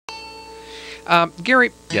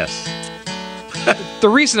Gary, Yes. the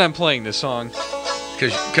reason I'm playing this song...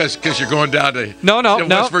 Because you're going down to No.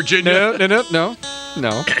 West Virginia? No.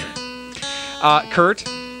 Kurt,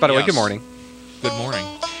 by the way, good morning. Good morning.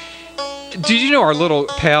 Did you know our little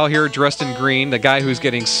pal here dressed in green, the guy who's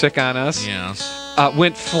getting sick on us, Yes.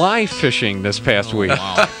 went fly fishing this past week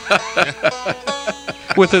Wow.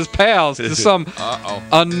 with his pals to some Uh-oh.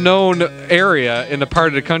 unknown area in the part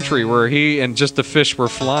of the country where he and just the fish were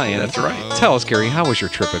flying? That's right. Tell us, Gary, how was your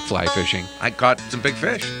trip at fly fishing? I caught some big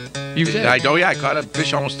fish. You did? I caught a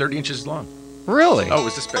fish almost 30 inches long. Really? Oh, it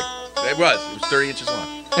was this big. It was 30 inches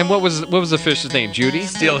long. And what was the fish's name? Judy?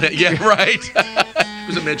 Steelhead. Yeah, right. It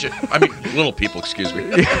was a midget. I mean, little people, excuse me.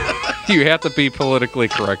 You have to be politically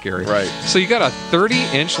correct, Gary. Right. So you got a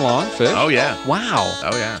 30-inch long fish? Oh, yeah. Wow.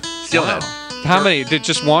 Oh, yeah. Steelhead. Wow. How many? Did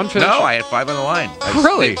just one fish? No, I had 5 on the line.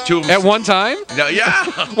 Really? 2 of them. At one time? No, yeah.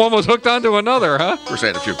 One was hooked onto another, huh? Of course, I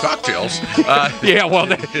had a few cocktails. Yeah, well,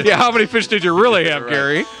 how many fish did you really have, Right.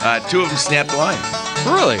 Gary? 2 of them snapped the line.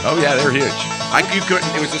 Really? Oh, yeah, they're huge. You couldn't.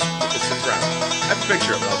 It was this round. I have a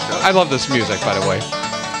picture of it. I'll show you. I love this music, by the way.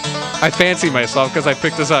 I fancy myself because I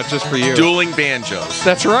picked this out just for you. Dueling banjos.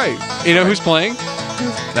 That's right. You know who's playing?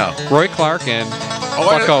 No. Roy Clark and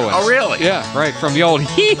Buck Owens. Oh, really? Yeah, right, from the old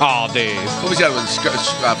hee-haw days. Who was the other one?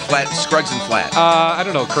 Scruggs and Flat. I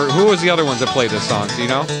don't know, Kurt. Who was the other ones that played this song? Do you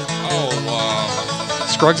know? Oh,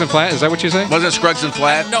 Scruggs and Flat? Is that what you say? Wasn't it Scruggs and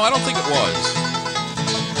Flat? no, I don't think it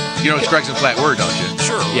was. You know what Scruggs and Flat were, don't you?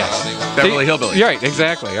 Sure. Yes. They were, Beverly Hillbillies. Right,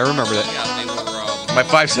 exactly. I remember that. yeah, they were. My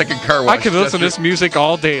 5-second car wash. I could listen to this music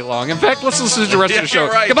all day long. In fact, let's listen to the rest of the show.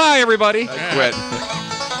 right. Goodbye, everybody. I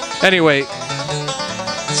quit. Anyway,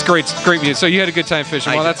 it's great music. So you had a good time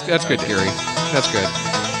fishing. Well, that's good, Gary. That's good.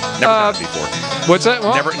 Never done it before. What's that?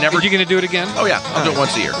 Well, Never- Are you going to do it again? Oh, yeah. I'll do it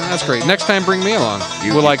once a year. That's great. Next time, bring me along.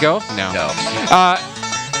 Will I go? No. No.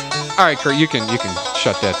 All right, Kurt, you can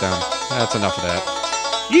shut that down. That's enough of that.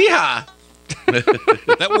 Yeehaw!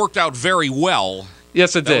 That worked out very well.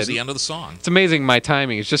 Yes, it That was did. the end of the song. It's amazing my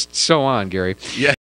timing is just so on, Gary. Yeah.